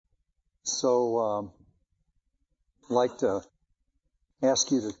So, I'd like to ask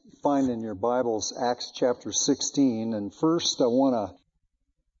you to find in your Bibles Acts chapter 16. And first, I want to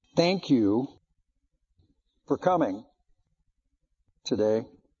thank you for coming today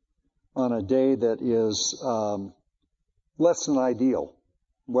on a day that is less than ideal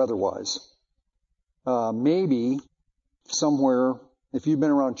weather-wise. Maybe somewhere, if you've been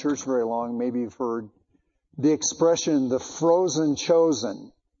around church very long, maybe you've heard the expression, the frozen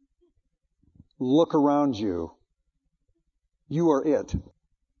chosen. Look around you. You are it.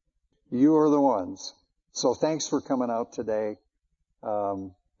 You are the ones. So thanks for coming out today.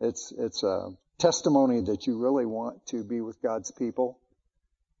 It's a testimony that you really want to be with God's people,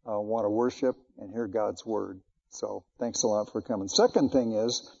 want to worship and hear God's word. So thanks a lot for coming. Second thing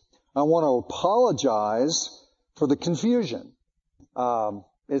is, I want to apologize for the confusion.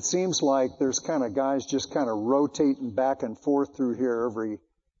 It seems like there's kind of guys just kind of rotating back and forth through here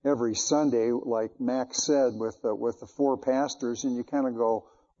every Sunday, like Max said, with the four pastors, and you kind of go,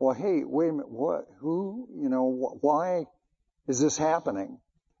 well, hey, wait a minute, what, who, why is this happening?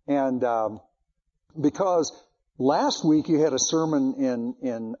 And because last week you had a sermon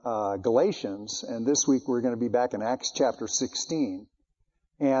in Galatians, and this week we're going to be back in Acts chapter 16.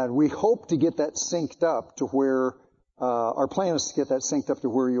 And we hope to get that synced up to where our plan is to get that synced up to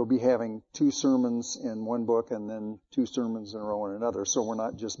where you'll be having two sermons in one book and then two sermons in a row in another, so we're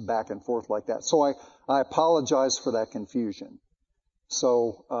not just back and forth like that. So I apologize for that confusion.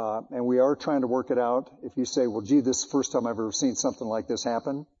 So, and we are trying to work it out. If you say, well, gee, this is the first time I've ever seen something like this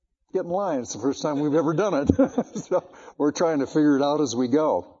happen, get in line. It's the first time we've ever done it. So we're trying to figure it out as we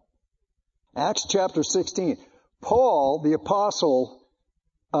go. Acts chapter 16. Paul, the apostle,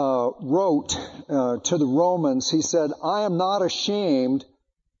 wrote to the Romans, he said, I am not ashamed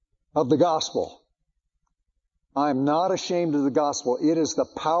of the gospel. I am not ashamed of the gospel. It is the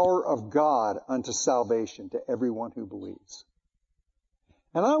power of God unto salvation to everyone who believes.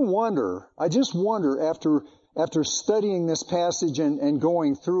 And I just wonder after studying this passage and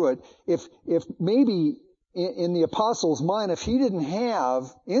going through it, if maybe in the apostle's mind, if he didn't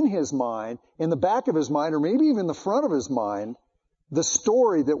have in his mind, in the back of his mind, or maybe even the front of his mind, the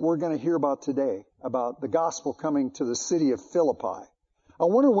story that we're going to hear about today, about the gospel coming to the city of Philippi. I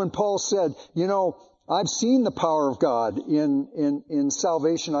wonder when Paul said, I've seen the power of God in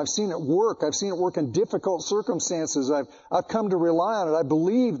salvation. I've seen it work. I've seen it work in difficult circumstances. I've come to rely on it. I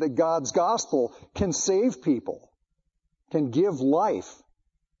believe that God's gospel can save people, can give life.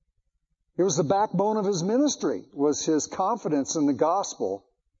 It was the backbone of his ministry, was his confidence in the gospel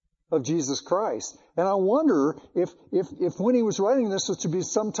of Jesus Christ. And I wonder if when he was writing this, which would be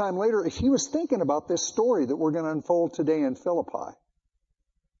sometime later, if he was thinking about this story that we're going to unfold today in Philippi.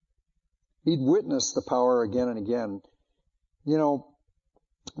 He'd witnessed the power again and again.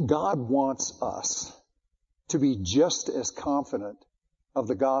 God wants us to be just as confident of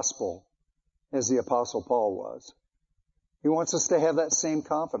the gospel as the Apostle Paul was. He wants us to have that same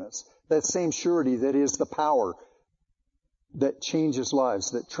confidence, that same surety that is the power that changes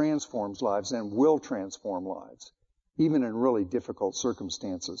lives, that transforms lives, and will transform lives, even in really difficult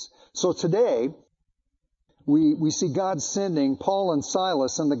circumstances. So today, we see God sending Paul and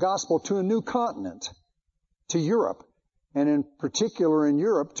Silas and the gospel to a new continent, to Europe, and in particular in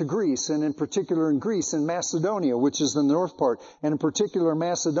Europe to Greece, and in particular in Greece in Macedonia, which is the north part, and in particular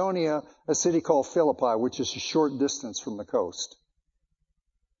Macedonia, a city called Philippi, which is a short distance from the coast.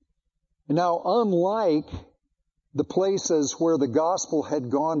 And now, unlike the places where the gospel had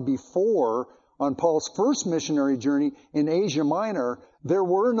gone before on Paul's first missionary journey in Asia Minor, there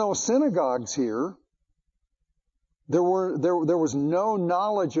were no synagogues here. There was no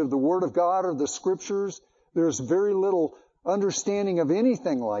knowledge of the Word of God or the Scriptures. There's very little understanding of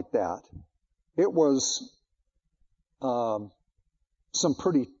anything like that. It was it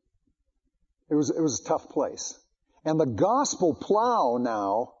was a tough place. And the gospel plow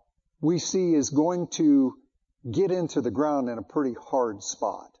now we see is going to get into the ground in a pretty hard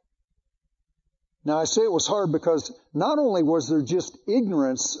spot. Now I say it was hard because not only was there just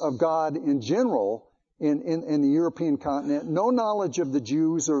ignorance of God in general in the European continent, no knowledge of the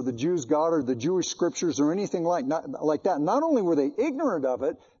Jews or the Jews' God or the Jewish scriptures or anything like that. Not only were they ignorant of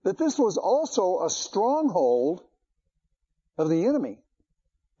it, but this was also a stronghold of the enemy,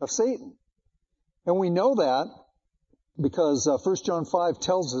 of Satan. And we know that because 1 John 5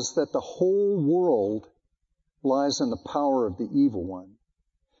 tells us that the whole world lies in the power of the evil one.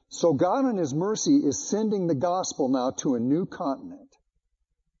 So God in His mercy is sending the gospel now to a new continent.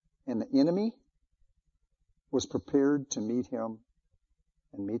 And the enemy was prepared to meet Him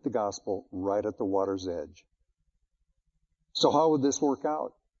and meet the gospel right at the water's edge. So how would this work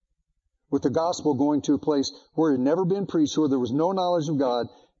out? with the gospel going to a place where it had never been preached, where there was no knowledge of God,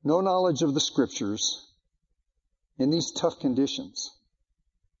 no knowledge of the scriptures, in these tough conditions.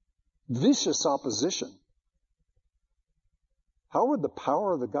 Vicious opposition. How would the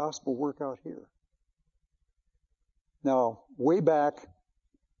power of the gospel work out here? Now, way back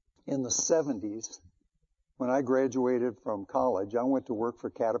in the 70s, when I graduated from college, I went to work for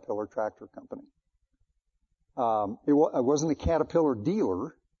Caterpillar Tractor Company. I wasn't a Caterpillar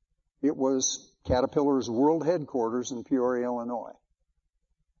dealer. It was Caterpillar's world headquarters in Peoria, Illinois.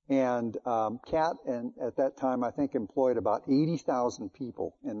 And Cat, and at that time, I think employed about 80,000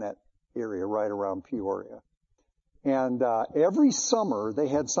 people in that area right around Peoria. And every summer, they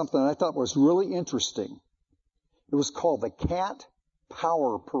had something I thought was really interesting. It was called the Cat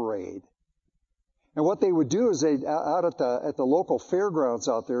Power Parade. And what they would do is out at the local fairgrounds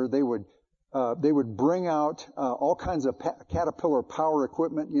out there, they would bring out all kinds of Caterpillar power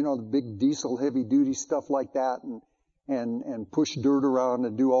equipment, you know, the big diesel heavy duty stuff like that, and push dirt around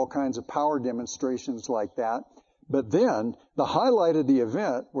and do all kinds of power demonstrations like that. But then the highlight of the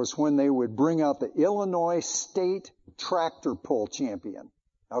event was when they would bring out the Illinois State Tractor Pull Champion.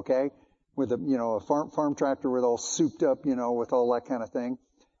 Okay? With a farm tractor with all souped up, with all that kind of thing.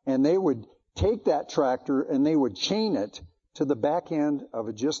 And they would take that tractor and they would chain it to the back end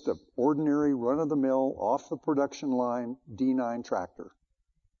of just an ordinary run-of-the-mill, off the production line D9 tractor.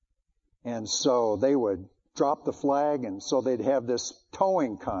 And so they would drop the flag, and so they'd have this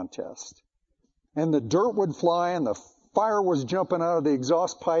towing contest. And the dirt would fly, and the fire was jumping out of the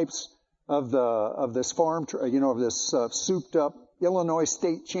exhaust pipes of this farm, of this souped up Illinois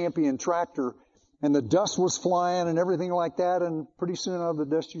State Champion tractor, and the dust was flying and everything like that, and pretty soon out of the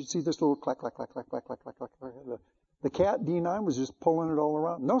dust you'd see this little clack, clack, clack, clack, clack, clack, clack, clack, clack. The Cat D9 was just pulling it all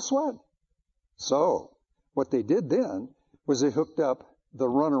around. No sweat. So, what they did then was they hooked up the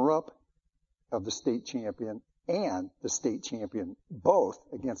runner-up of the state champion and the state champion, both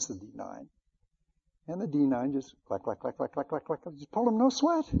against the D9. And the D9 just clack, clack, clack, clack, clack, clack, clack, just pulled them, no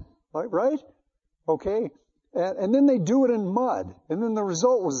sweat. Right? Okay. And then they do it in mud, and then the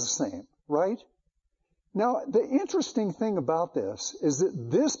result was the same, right? Now, the interesting thing about this is that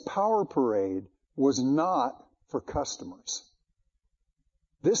this power parade was not for customers.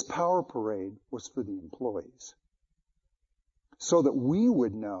 This power parade was for the employees, so that we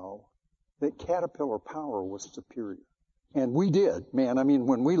would know that Caterpillar Power was superior. And we did, man. I mean,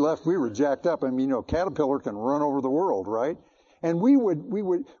 when we left, we were jacked up. I mean, Caterpillar can run over the world, right? And we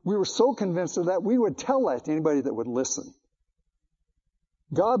were so convinced of that, we would tell that to anybody that would listen.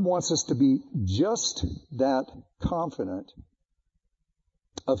 God wants us to be just that confident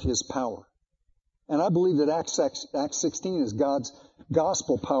of His power. And I believe that Acts 16 is God's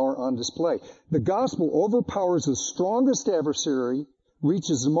gospel power on display. The gospel overpowers the strongest adversary,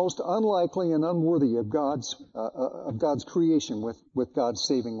 reaches the most unlikely and unworthy of God's creation with God's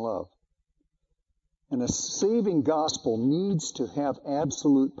saving love. And a saving gospel needs to have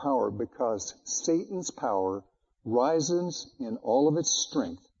absolute power, because Satan's power rises in all of its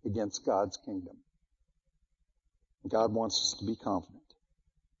strength against God's kingdom. God wants us to be confident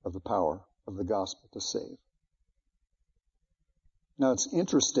of the power of the gospel to save. Now, it's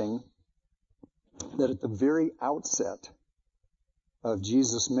interesting that at the very outset of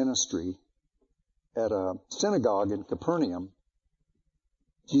Jesus' ministry at a synagogue in Capernaum,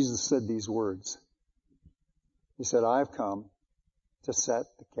 Jesus said these words. He said, "I've come to set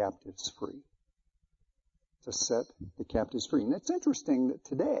the captives free." To set the captives free. And it's interesting that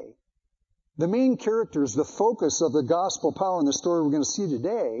today, the main characters, the focus of the gospel power in the story we're going to see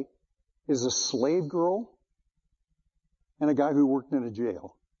today, is a slave girl and a guy who worked in a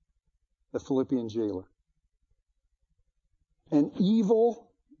jail, the Philippian jailer. An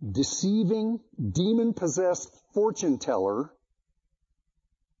evil, deceiving, demon-possessed fortune teller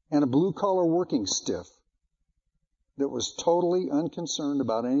and a blue-collar working stiff that was totally unconcerned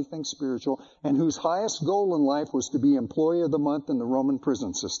about anything spiritual, and whose highest goal in life was to be Employee of the Month in the Roman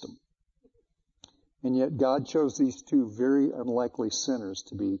prison system. And yet God chose these two very unlikely sinners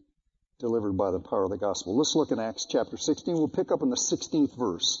to be delivered by the power of the gospel. Let's look in Acts chapter 16. We'll pick up in the 16th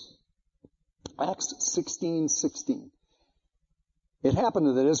verse. Acts 16:16. It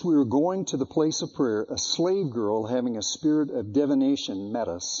happened that as we were going to the place of prayer, a slave girl having a spirit of divination met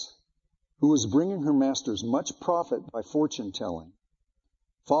us, who was bringing her masters much profit by fortune telling.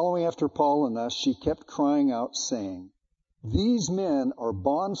 Following after Paul and us, she kept crying out, saying, "These men are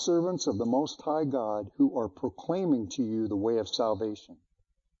bondservants of the Most High God, who are proclaiming to you the way of salvation."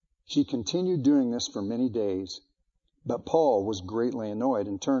 She continued doing this for many days, but Paul was greatly annoyed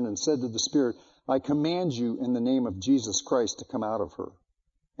and turned and said to the spirit, "I command you in the name of Jesus Christ to come out of her."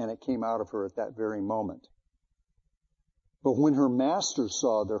 and it came out of her at that very moment. But when her masters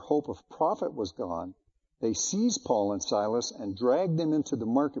saw their hope of profit was gone, they seized Paul and Silas and dragged them into the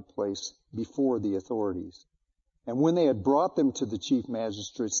marketplace before the authorities. And when they had brought them to the chief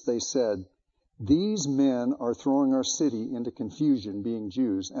magistrates, they said, "These men are throwing our city into confusion, being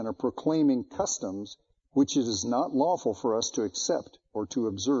Jews, and are proclaiming customs which it is not lawful for us to accept or to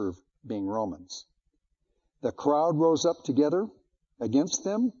observe, being Romans." The crowd rose up together against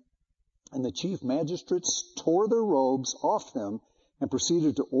them, and the chief magistrates tore their robes off them and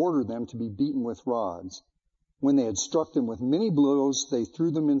proceeded to order them to be beaten with rods. When they had struck them with many blows, they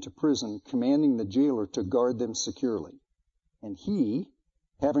threw them into prison, commanding the jailer to guard them securely. And he,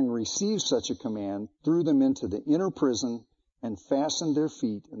 having received such a command, threw them into the inner prison and fastened their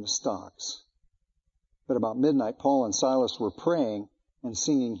feet in the stocks. But about midnight, Paul and Silas were praying and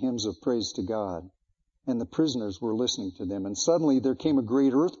singing hymns of praise to God, and the prisoners were listening to them. And suddenly there came a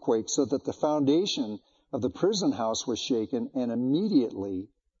great earthquake, so that the foundation of the prison house was shaken, and immediately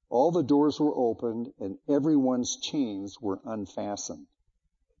all the doors were opened, and everyone's chains were unfastened.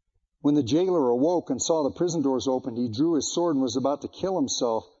 When the jailer awoke and saw the prison doors opened, he drew his sword and was about to kill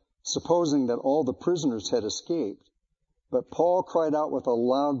himself, supposing that all the prisoners had escaped. But Paul cried out with a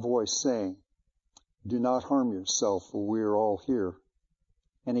loud voice, saying, "Do not harm yourself, for we are all here."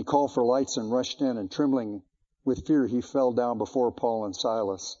 And he called for lights and rushed in, and trembling with fear, he fell down before Paul and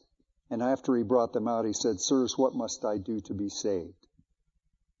Silas. And after he brought them out, he said, "Sirs, what must I do to be saved?"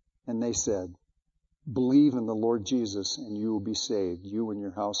 And they said, "Believe in the Lord Jesus, and you will be saved, you and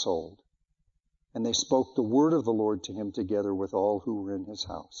your household." And they spoke the word of the Lord to him together with all who were in his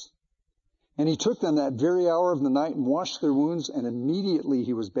house. And he took them that very hour of the night and washed their wounds, and immediately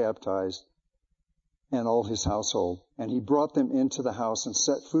he was baptized, and all his household. And he brought them into the house and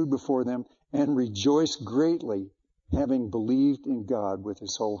set food before them, and rejoiced greatly, having believed in God with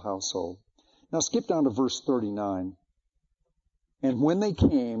his whole household. Now skip down to verse 39. And when they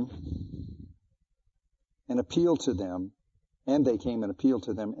came and appealed to them,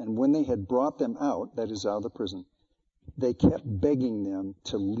 and when they had brought them out, that is, out of the prison, they kept begging them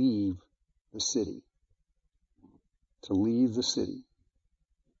to leave the city. To leave the city.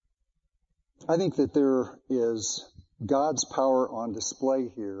 I think that there is God's power on display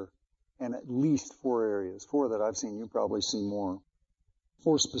here in at least 4 areas. 4 that I've seen, you probably see more.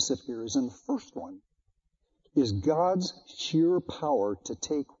 4 specific areas. And the first one is God's sheer power to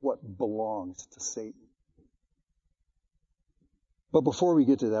take what belongs to Satan. But before we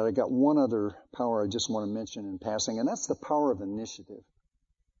get to that, I got one other power I just want to mention in passing, and that's the power of initiative.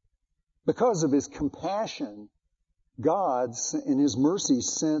 Because of his compassion, God, in his mercy,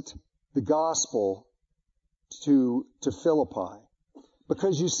 sent the gospel to Philippi.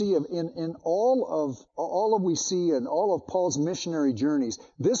 Because you see, in all of we see in all of Paul's missionary journeys,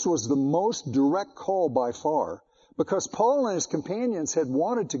 this was the most direct call by far. Because Paul and his companions had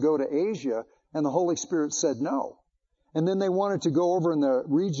wanted to go to Asia, and the Holy Spirit said no. And then they wanted to go over in the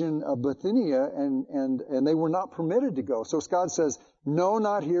region of Bithynia, and they were not permitted to go. So God says, no,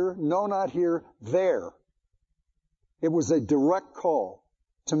 not here, no, not here, there. It was a direct call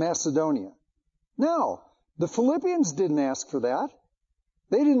to Macedonia. Now, the Philippians didn't ask for that.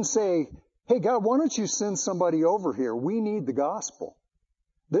 They didn't say, "Hey, God, why don't you send somebody over here? We need the gospel."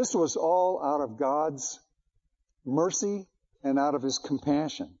 This was all out of God's mercy and out of his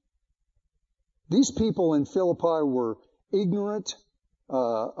compassion. These people in Philippi were ignorant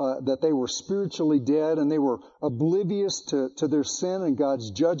that they were spiritually dead, and they were oblivious to their sin and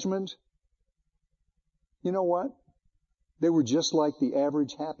God's judgment. You know what? They were just like the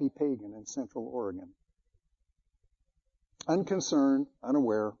average happy pagan in Central Oregon. Unconcerned,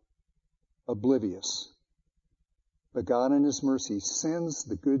 unaware, oblivious. But God in his mercy sends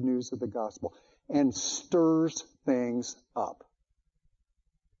the good news of the gospel and stirs things up.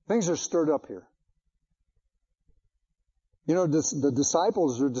 Things are stirred up here. You know, the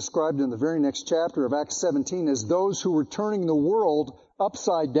disciples are described in the very next chapter of Acts 17 as those who were turning the world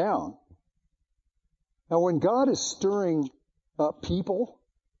upside down. Now, when God is stirring up people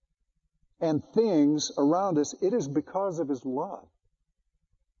and things around us, it is because of his love.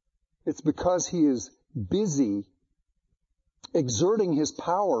 It's because he is busy exerting his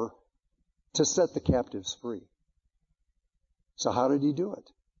power to set the captives free. So how did he do it?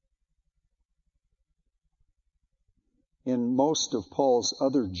 In most of Paul's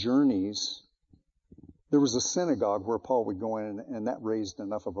other journeys, there was a synagogue where Paul would go in, and that raised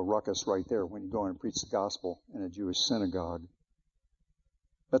enough of a ruckus right there when you go in and preach the gospel in a Jewish synagogue.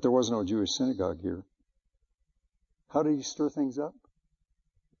 But there was no Jewish synagogue here. How did he stir things up?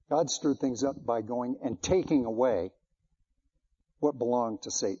 God stirred things up by going and taking away what belonged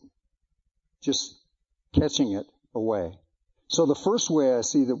to Satan. Just catching it away. So the first way I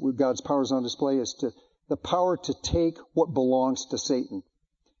see that God's power is on display is the power to take what belongs to Satan.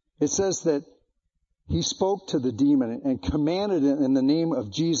 It says that he spoke to the demon and commanded it in the name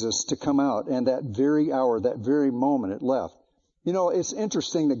of Jesus to come out. And that very hour, that very moment, it left. You know, it's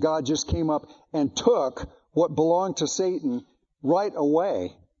interesting that God just came up and took what belonged to Satan right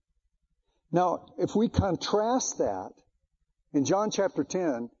away. Now, if we contrast that, in John chapter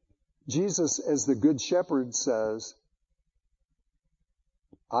 10, Jesus, as the good shepherd, says,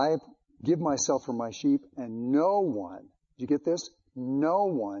 I give myself for my sheep, and no one, did you get this? No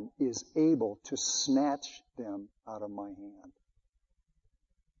one is able to snatch them out of my hand.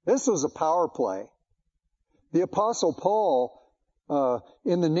 This was a power play. The Apostle Paul,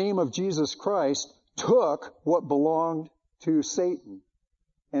 in the name of Jesus Christ, took what belonged to Satan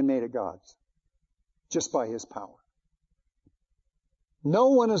and made it God's, just by his power. No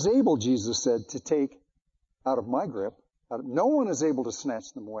one is able, Jesus said, to take out of my grip. No one is able to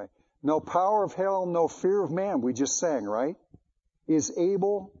snatch them away. No power of hell, no fear of man, we just sang, right? Is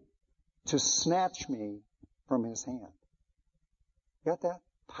able to snatch me from his hand. Got that?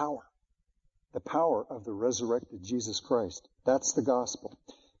 Power. The power of the resurrected Jesus Christ. That's the gospel.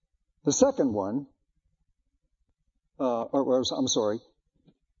 The second one, the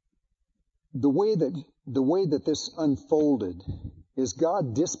way that this unfolded is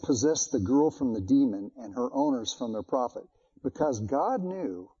God dispossessed the girl from the demon and her owners from their prophet, because God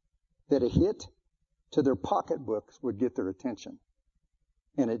knew that a hit to their pocketbooks would get their attention.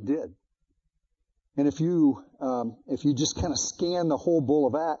 And it did. And if you just kind of scan the whole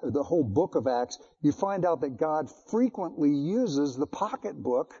book of Acts, you find out that God frequently uses the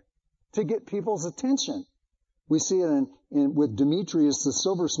pocketbook to get people's attention. We see it with Demetrius the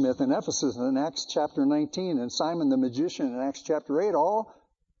silversmith in Ephesus in Acts chapter 19, and Simon the magician in Acts chapter 8, all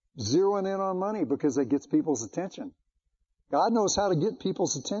zeroing in on money because it gets people's attention. God knows how to get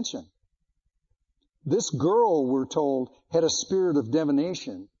people's attention. This girl, we're told, had a spirit of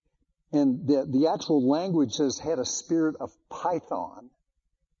divination. And the actual language says had a spirit of python,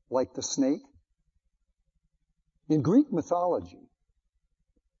 like the snake. In Greek mythology,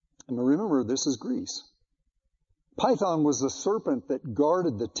 and remember this is Greece, Python was the serpent that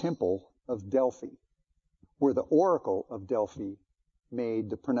guarded the temple of Delphi, where the oracle of Delphi made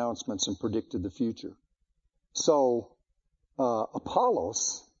the pronouncements and predicted the future. So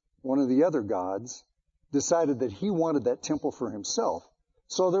Apollos, one of the other gods, decided that he wanted that temple for himself.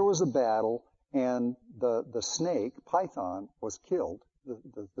 So there was a battle, and the snake, Python, was killed.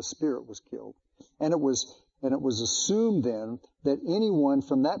 The spirit was killed. And it was assumed then that anyone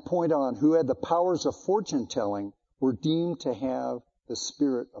from that point on who had the powers of fortune telling were deemed to have the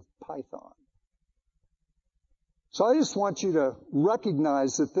spirit of Python. So I just want you to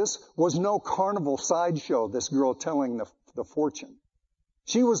recognize that this was no carnival sideshow, this girl telling the fortune.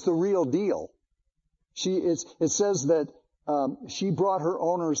 She was the real deal. It says that she brought her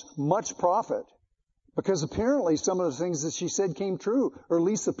owners much profit, because apparently some of the things that she said came true, or at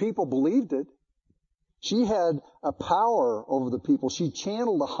least the people believed it. She had a power over the people. She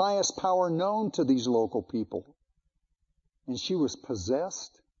channeled the highest power known to these local people. And she was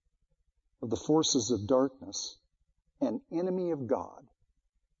possessed of the forces of darkness, an enemy of God.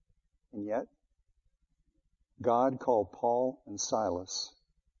 And yet, God called Paul and Silas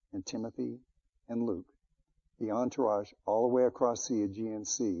and Timothy and Luke, the entourage all the way across the Aegean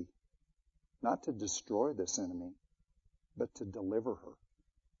Sea, not to destroy this enemy, but to deliver her.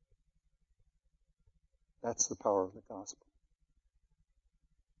 That's the power of the gospel.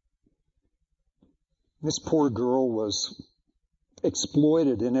 This poor girl was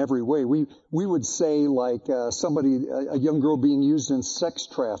exploited in every way. We would say like a young girl being used in sex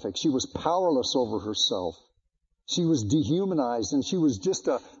traffic. She was powerless over herself. She was dehumanized, and she was just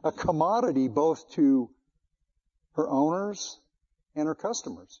a commodity both to her owners and her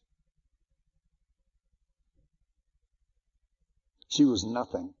customers. She was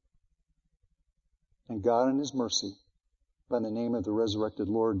nothing. And God in His mercy, by the name of the resurrected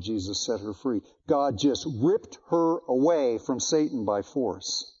Lord Jesus, set her free. God just ripped her away from Satan by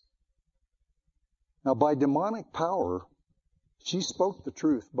force. Now, by demonic power, she spoke the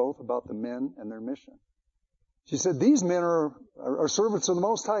truth both about the men and their mission. She said, these men are servants of the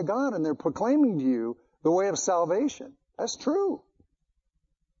Most High God, and they're proclaiming to you the way of salvation. That's true.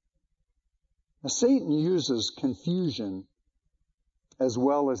 Now, Satan uses confusion as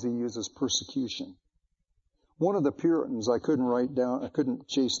well as he uses persecution. One of the Puritans, I couldn't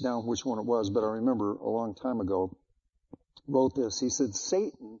chase down which one it was, but I remember a long time ago, wrote this. He said,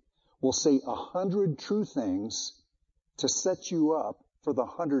 Satan will say 100 true things to set you up for the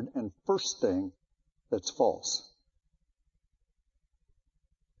 101st thing that's false.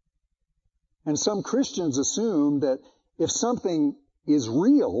 And some Christians assume that if something is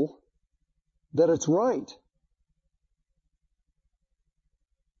real, that it's right.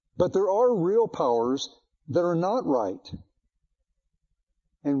 But there are real powers that are not right.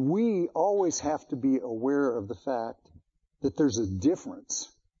 And we always have to be aware of the fact that there's a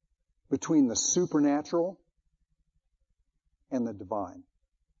difference between the supernatural and the divine.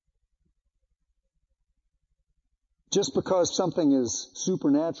 Just because something is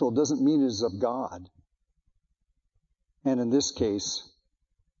supernatural doesn't mean it is of God. And in this case,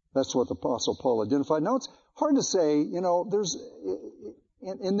 that's what the Apostle Paul identified. Now, it's hard to say, there's,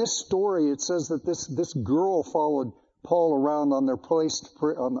 in this story, it says that this girl followed Paul around on their place to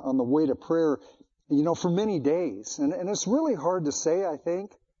pray, on the way to prayer, for many days. And it's really hard to say, I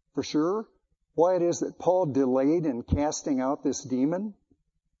think, for sure, why it is that Paul delayed in casting out this demon.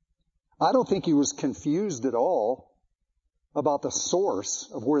 I don't think he was confused at all about the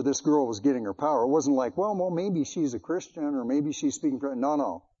source of where this girl was getting her power. It wasn't like, well, maybe she's a Christian or maybe she's speaking.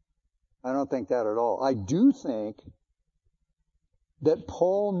 No. I don't think that at all. I do think that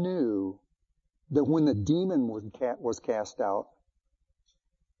Paul knew that when the demon was cast out,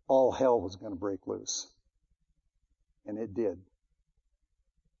 all hell was going to break loose. And it did.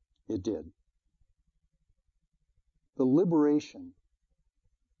 It did. The liberation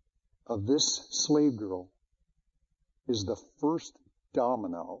of this slave girl is the first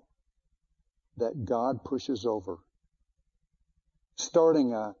domino that God pushes over,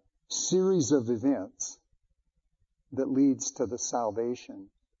 starting a series of events that leads to the salvation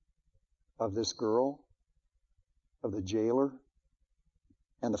of this girl, of the jailer,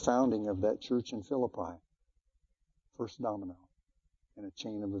 and the founding of that church in Philippi. First domino in a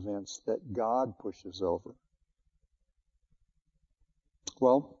chain of events that God pushes over.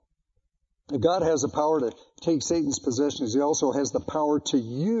 Well, if God has the power to take Satan's possessions, he also has the power to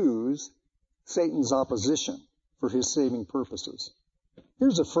use Satan's opposition for his saving purposes.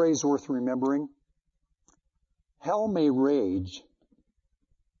 Here's a phrase worth remembering. Hell may rage,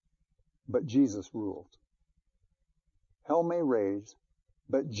 but Jesus rules. Hell may rage,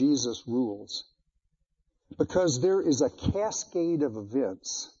 but Jesus rules. Because there is a cascade of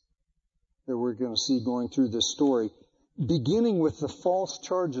events that we're going to see going through this story, beginning with the false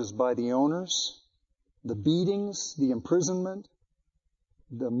charges by the owners, the beatings, the imprisonment,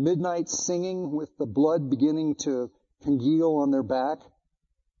 the midnight singing with the blood beginning to congeal on their back,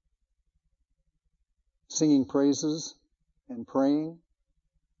 singing praises and praying.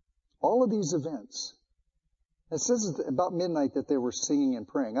 All of these events. It says about midnight that they were singing and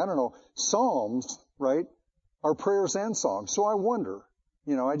praying. I don't know. Psalms, right, are prayers and songs. So I wonder,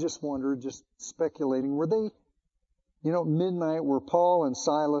 I just wonder, just speculating, were they, midnight, were Paul and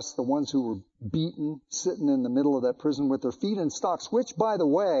Silas the ones who were beaten, sitting in the middle of that prison with their feet in stocks, which, by the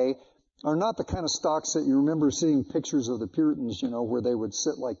way, are not the kind of stocks that you remember seeing pictures of the Puritans, where they would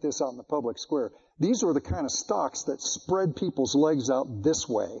sit like this out in the public square. These were the kind of stocks that spread people's legs out this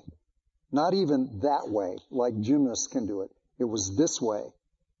way. Not even that way, like gymnasts can do it. It was this way.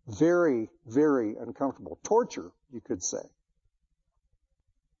 Very, very uncomfortable. Torture, you could say.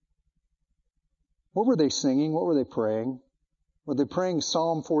 What were they singing? What were they praying? Were they praying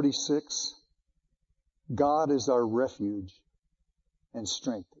Psalm 46? God is our refuge and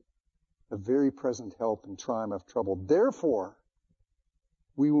strength, a very present help in time of trouble. Therefore,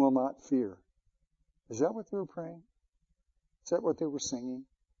 we will not fear. Is that what they were praying? Is that what they were singing?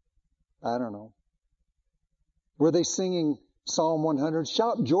 I don't know. Were they singing Psalm 100?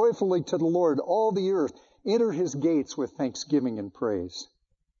 Shout joyfully to the Lord, all the earth. Enter his gates with thanksgiving and praise.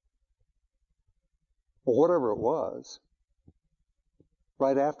 Well, whatever it was,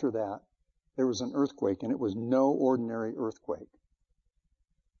 right after that, there was an earthquake, and it was no ordinary earthquake.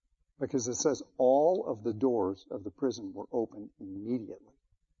 Because it says all of the doors of the prison were open immediately.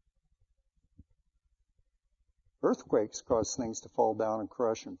 Earthquakes cause things to fall down and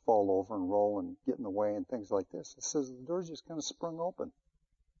crush and fall over and roll and get in the way and things like this. It says the doors just kind of sprung open.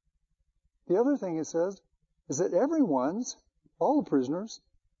 The other thing it says is that all the prisoners,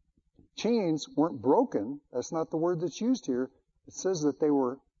 chains weren't broken. That's not the word that's used here. It says that they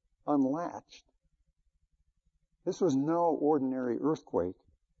were unlatched. This was no ordinary earthquake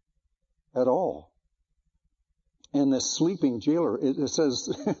at all. And this sleeping jailer, it says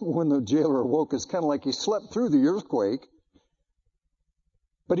when the jailer awoke, it's kind of like he slept through the earthquake.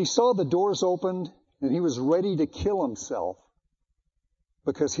 But he saw the doors opened and he was ready to kill himself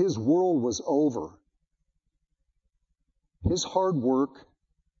because his world was over. His hard work,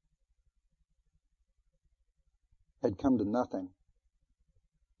 had come to nothing.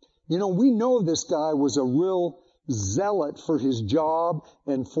 You know, we know this guy was a real zealot for his job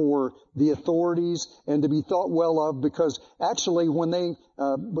and for the authorities and to be thought well of, because actually when they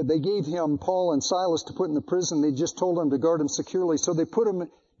gave him Paul and Silas to put in the prison, they just told him to guard him securely. So he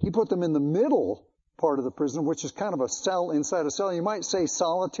put them in the middle part of the prison, which is kind of a cell inside a cell. You might say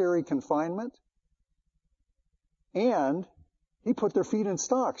solitary confinement. And he put their feet in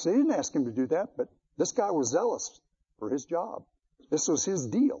stocks. They didn't ask him to do that, but this guy was zealous for his job. This was his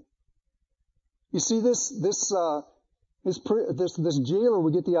deal. You see, this jailer,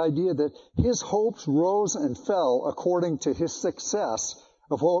 we get the idea that his hopes rose and fell according to his success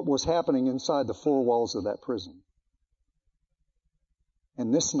of what was happening inside the four walls of that prison.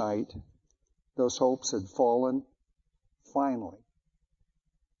 And this night, those hopes had fallen, finally,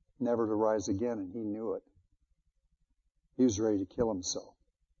 never to rise again, and he knew it. He was ready to kill himself.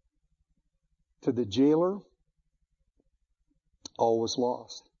 To the jailer, all was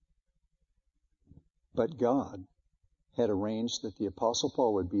lost. But God had arranged that the Apostle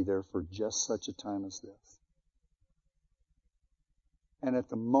Paul would be there for just such a time as this. And at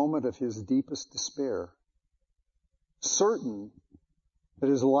the moment of his deepest despair, certain that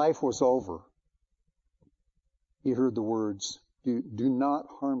his life was over, he heard the words, do not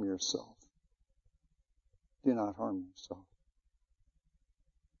harm yourself. Do not harm yourself.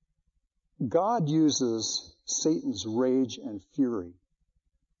 God uses Satan's rage and fury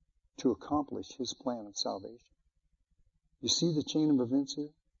to accomplish his plan of salvation. You see the chain of events here?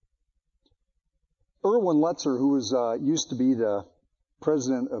 Erwin Lutzer, who was used to be the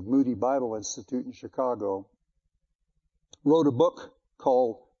president of Moody Bible Institute in Chicago, wrote a book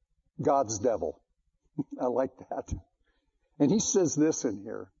called God's Devil. I like that. And he says this in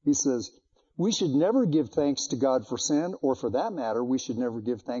here. He says, we should never give thanks to God for sin, or for that matter, we should never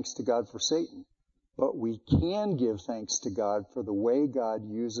give thanks to God for Satan. But we can give thanks to God for the way God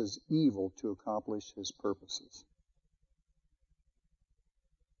uses evil to accomplish his purposes.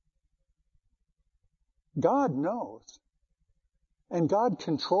 God knows. And God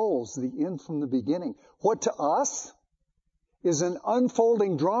controls the end from the beginning. What to us is an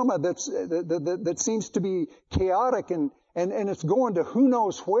unfolding drama that seems to be chaotic and it's going to who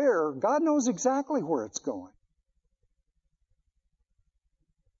knows where. God knows exactly where it's going.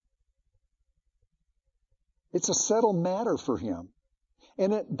 It's a settled matter for him.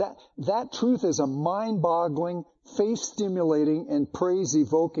 And that truth is a mind-boggling, faith-stimulating, and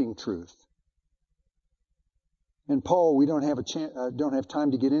praise-evoking truth. And Paul, we don't have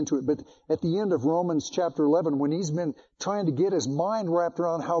time to get into it, but at the end of Romans chapter 11, when he's been trying to get his mind wrapped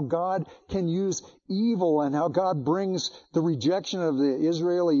around how God can use evil and how God brings the rejection of the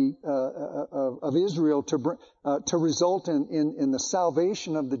Israel to result in the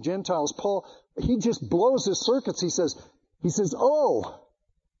salvation of the Gentiles, Paul, he just blows his circuits. He says, oh,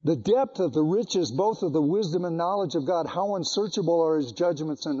 the depth of the riches, both of the wisdom and knowledge of God, how unsearchable are his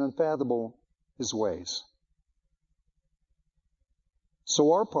judgments and unfathomable his ways.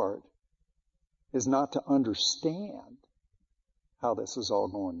 So our part is not to understand how this is all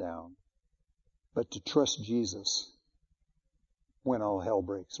going down, but to trust Jesus when all hell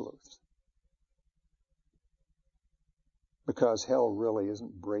breaks loose. Because hell really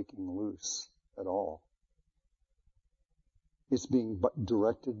isn't breaking loose at all. It's being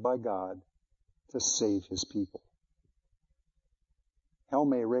directed by God to save his people. Hell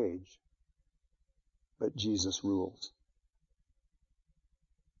may rage, but Jesus rules.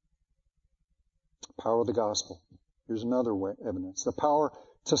 Power of the gospel. Here's another evidence. The power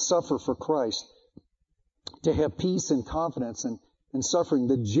to suffer for Christ, to have peace and confidence in suffering.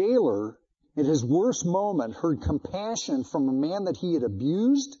 The jailer, at his worst moment, heard compassion from a man that he had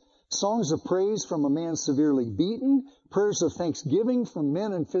abused, songs of praise from a man severely beaten, prayers of thanksgiving from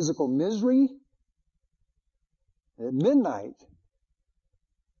men in physical misery. At midnight,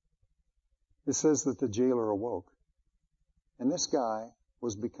 it says that the jailer awoke. And this guy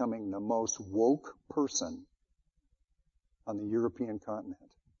was becoming the most woke person on the European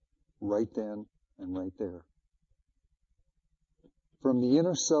continent, right then and right there. From the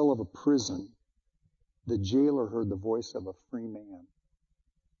inner cell of a prison, the jailer heard the voice of a free man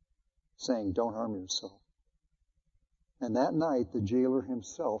saying, don't harm yourself. And that night, the jailer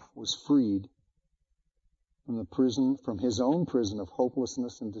himself was freed from the prison, from his own prison of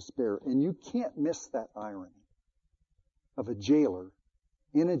hopelessness and despair. And you can't miss that irony of a jailer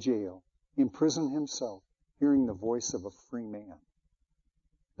in a jail, imprisoned himself, hearing the voice of a free man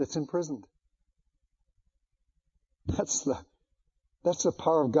that's imprisoned. That's That's the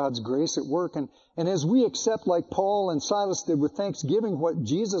power of God's grace at work. And as we accept, like Paul and Silas did with thanksgiving, what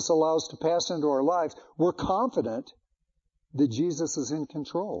Jesus allows to pass into our lives, we're confident that Jesus is in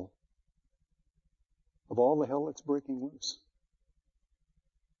control of all the hell that's breaking loose.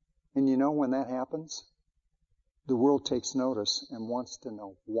 And you know, when that happens, the world takes notice and wants to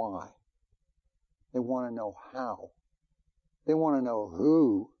know why. They want to know how. They want to know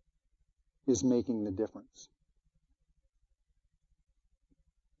who is making the difference.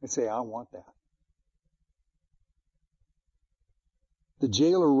 They say, I want that. The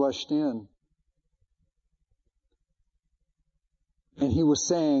jailer rushed in, and he was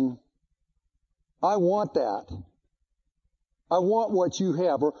saying, I want that. I want what you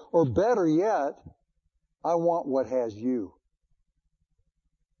have. Or better yet, I want what has you.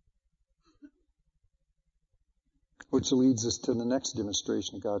 Which leads us to the next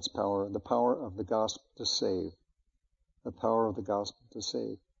demonstration of God's power, the power of the gospel to save. The power of the gospel to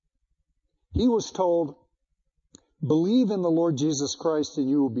save. He was told, believe in the Lord Jesus Christ and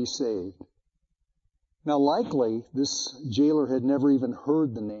you will be saved. Now likely, this jailer had never even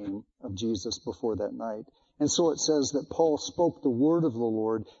heard the name of Jesus before that night. And so it says that Paul spoke the word of the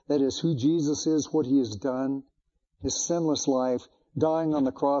Lord, that is, who Jesus is, what he has done, his sinless life, dying on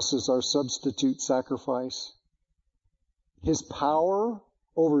the cross as our substitute sacrifice, his power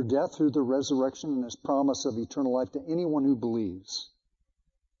over death through the resurrection, and his promise of eternal life to anyone who believes.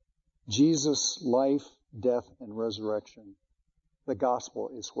 Jesus' life, death, and resurrection. The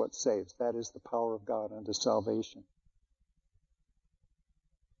gospel is what saves. That is the power of God unto salvation.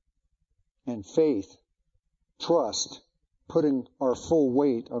 And faith, trust, putting our full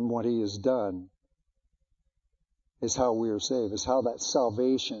weight on what he has done, is how we are saved, is how that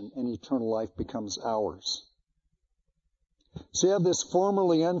salvation and eternal life becomes ours. So you have this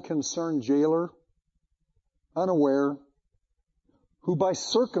formerly unconcerned jailer, unaware, who by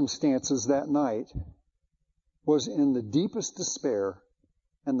circumstances that night was in the deepest despair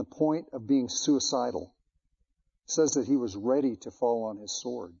and the point of being suicidal. It says that he was ready to fall on his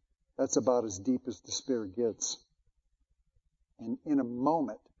sword. That's about as deep as despair gets. And in a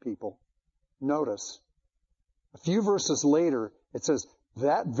moment, people, notice, a few verses later, it says,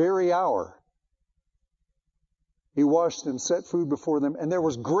 that very hour, he washed them, set food before them, and there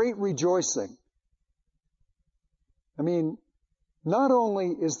was great rejoicing. I mean, not only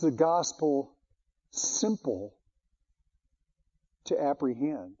is the gospel simple to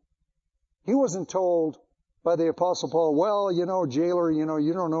apprehend, he wasn't told by the Apostle Paul, well, jailer,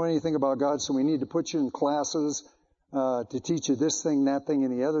 you don't know anything about God, so we need to put you in classes to teach you this thing, that thing,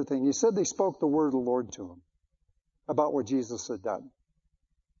 and the other thing. He said they spoke the word of the Lord to him about what Jesus had done.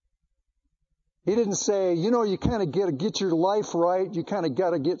 He didn't say, you kind of got to get your life right. You kind of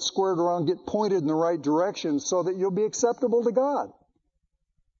got to get squared around, get pointed in the right direction so that you'll be acceptable to God.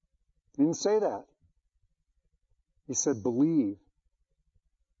 He didn't say that. He said, believe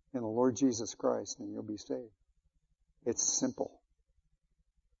in the Lord Jesus Christ and you'll be saved. It's simple.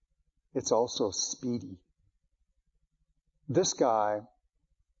 It's also speedy. This guy,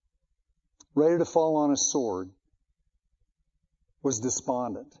 ready to fall on his sword, was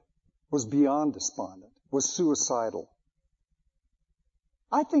despondent, was beyond despondent, was suicidal.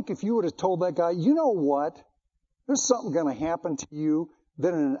 I think if you would have told that guy, you know what? There's something going to happen to you.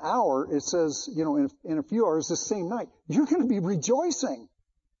 Then in an hour, it says, in a few hours, the same night, you're going to be rejoicing.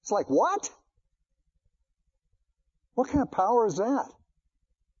 It's like, what? What kind of power is that?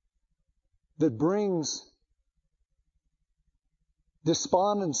 That brings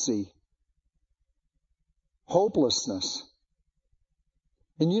despondency, hopelessness.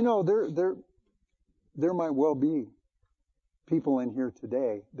 And there might well be people in here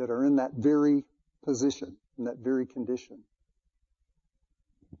today that are in that very position, in that very condition.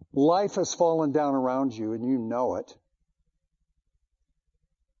 Life has fallen down around you and you know it.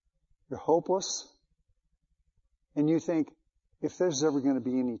 You're hopeless. And you think, if there's ever going to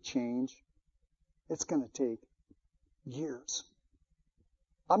be any change, it's going to take years.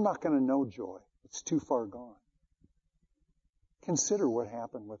 I'm not going to know joy. It's too far gone. Consider what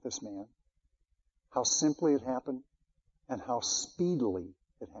happened with this man. How simply it happened and how speedily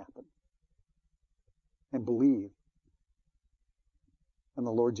it happened. And believe in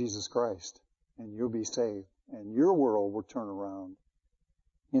the Lord Jesus Christ and you'll be saved and your world will turn around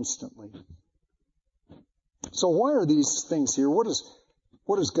instantly. So why are these things here? What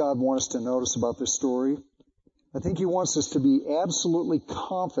does God want us to notice about this story? I think he wants us to be absolutely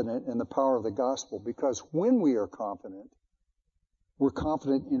confident in the power of the gospel, because when we are confident, we're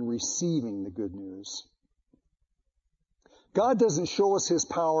confident in receiving the good news. God doesn't show us his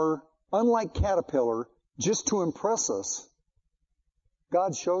power, unlike Caterpillar, just to impress us.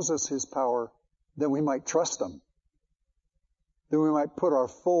 God shows us His power that we might trust Him, that we might put our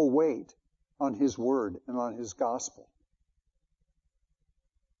full weight on His Word and on His gospel.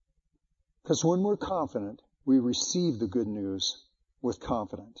 Because when we're confident, we receive the good news with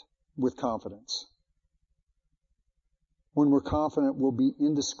confidence. When we're confident, we'll be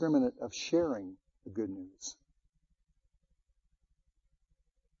indiscriminate of sharing the good news.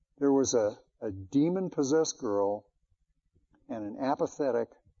 There was a demon-possessed girl and an apathetic,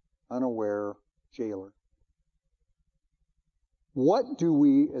 unaware jailer. What do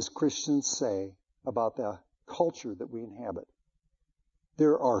we as Christians say about the culture that we inhabit?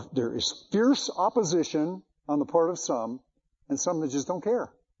 There is fierce opposition on the part of some, and some that just don't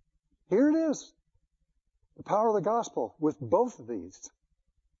care. Here it is. The power of the gospel with both of these.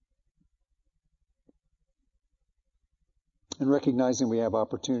 And recognizing we have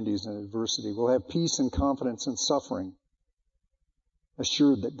opportunities in adversity, we'll have peace and confidence in suffering,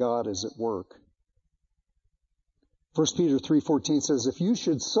 assured that God is at work. 1 Peter 3:14 says, if you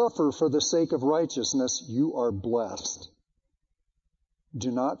should suffer for the sake of righteousness, you are blessed. Do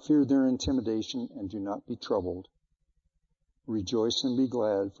not fear their intimidation and do not be troubled. Rejoice and be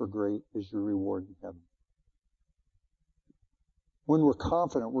glad, for great is your reward in heaven. When we're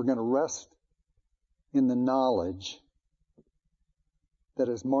confident, we're going to rest in the knowledge that,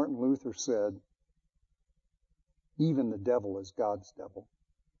 as Martin Luther said, even the devil is God's devil.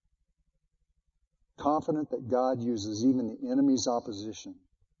 Confident that God uses even the enemy's opposition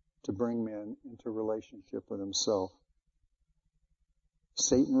to bring men into relationship with Himself.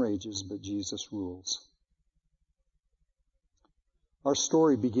 Satan rages, but Jesus rules. Our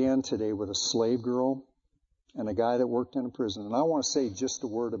story began today with a slave girl and a guy that worked in a prison. And I want to say just a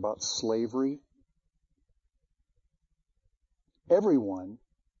word about slavery. Everyone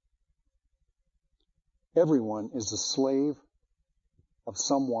is a slave of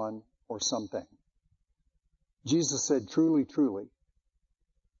someone or something. Jesus said, truly, truly,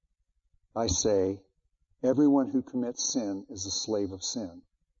 I say, everyone who commits sin is a slave of sin.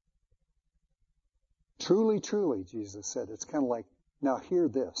 Truly, truly, Jesus said. It's kind of like, now hear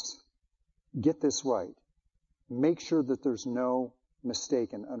this. Get this right. Make sure that there's no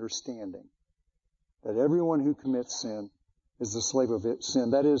mistaken understanding that everyone who commits sin is a slave of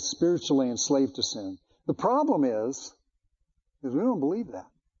sin. That is, spiritually enslaved to sin. The problem is we don't believe that.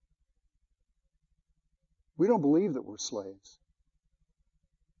 We don't believe that we're slaves.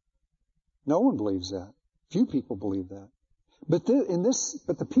 No one believes that. Few people believe that. But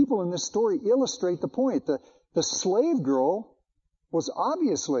the people in this story illustrate the point. The slave girl was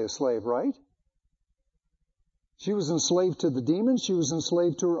obviously a slave, right? She was enslaved to the demons. She was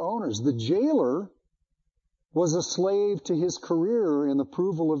enslaved to her owners. The jailer was a slave to his career and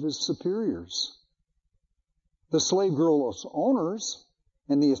approval of his superiors. The slave girl's owners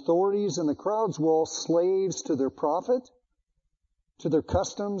and the authorities and the crowds were all slaves to their profit, to their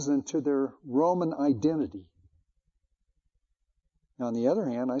customs, and to their Roman identity. Now, on the other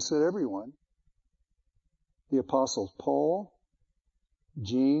hand, I said everyone. The apostles Paul,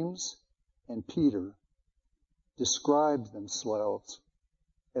 James, and Peter described themselves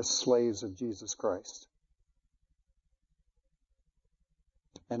as slaves of Jesus Christ.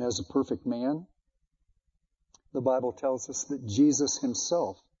 And as a perfect man, the Bible tells us that Jesus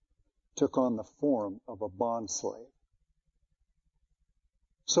Himself took on the form of a bondslave.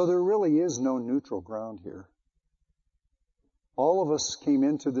 So there really is no neutral ground here. All of us came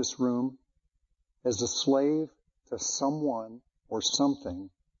into this room as a slave to someone or something,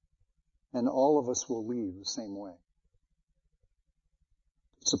 and all of us will leave the same way.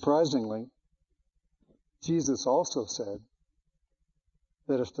 Surprisingly, Jesus also said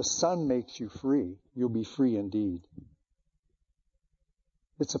that if the Son makes you free, you'll be free indeed.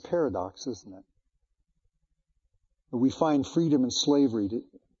 It's a paradox, isn't it? We find freedom in slavery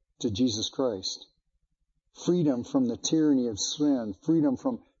to Jesus Christ. Freedom from the tyranny of sin. Freedom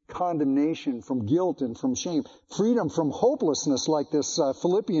from condemnation, from guilt, and from shame. Freedom from hopelessness like this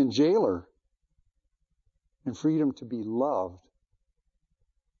Philippian jailer. And freedom to be loved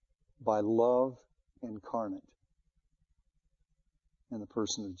by love incarnate in the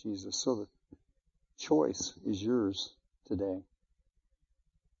person of Jesus. So the choice is yours today.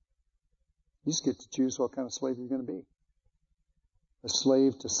 You just get to choose what kind of slave you're going to be. A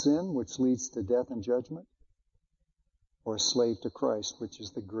slave to sin, which leads to death and judgment, or a slave to Christ, which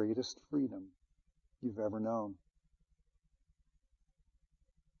is the greatest freedom you've ever known.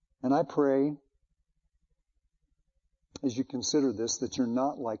 And I pray, as you consider this, that you're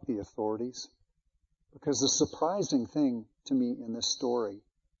not like the authorities. Because the surprising thing to me in this story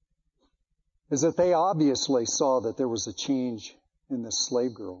is that they obviously saw that there was a change in this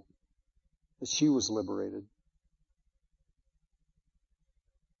slave girl, that she was liberated.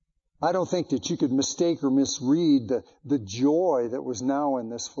 I don't think that you could mistake or misread the joy that was now in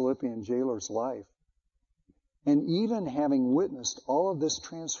this Philippian jailer's life. And even having witnessed all of this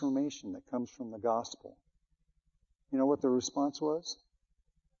transformation that comes from the gospel, you know what the response was?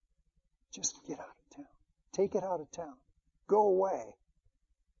 Just get out of town. Take it out of town. Go away.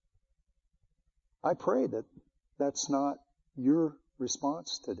 I pray that that's not your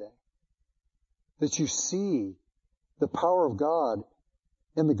response today. That you see the power of God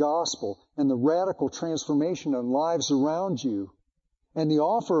in the gospel and the radical transformation of lives around you and the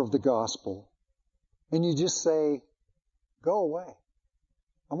offer of the gospel. And you just say, go away.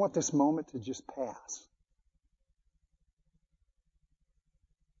 I want this moment to just pass.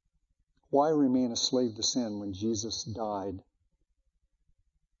 Why remain a slave to sin when Jesus died?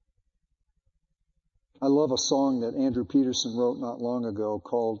 I love a song that Andrew Peterson wrote not long ago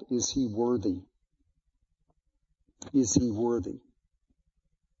called, Is He Worthy? Is He worthy?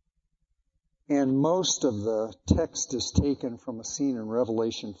 And most of the text is taken from a scene in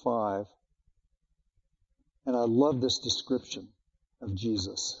Revelation 5. And I love this description of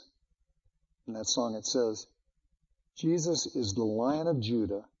Jesus. In that song it says, Jesus is the Lion of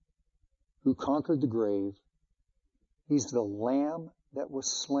Judah who conquered the grave. He's the Lamb that was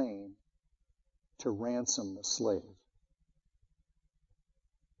slain to ransom the slave.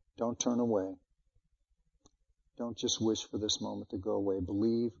 Don't turn away. Don't just wish for this moment to go away.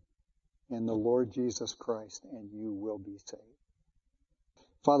 Believe in the Lord Jesus Christ and you will be saved.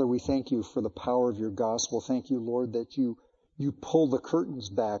 Father, we thank you for the power of your gospel. Thank you, Lord, that you pull the curtains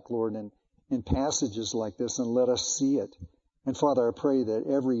back, Lord, in passages like this and let us see it. And Father, I pray that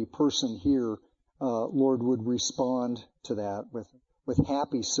every person here, Lord, would respond to that with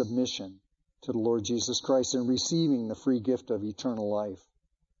happy submission to the Lord Jesus Christ and receiving the free gift of eternal life.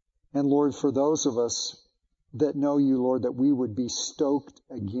 And Lord, for those of us that know you, Lord, that we would be stoked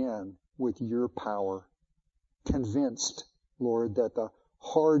again with your power, convinced, Lord, that the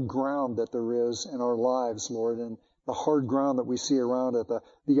hard ground that there is in our lives, Lord, and the hard ground that we see around it,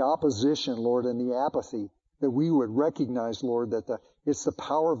 the opposition, Lord, and the apathy, that we would recognize, Lord, that it's the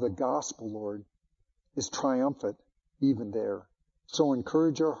power of the gospel, Lord, is triumphant even there. So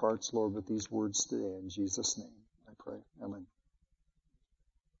encourage our hearts, Lord, with these words today in Jesus' name.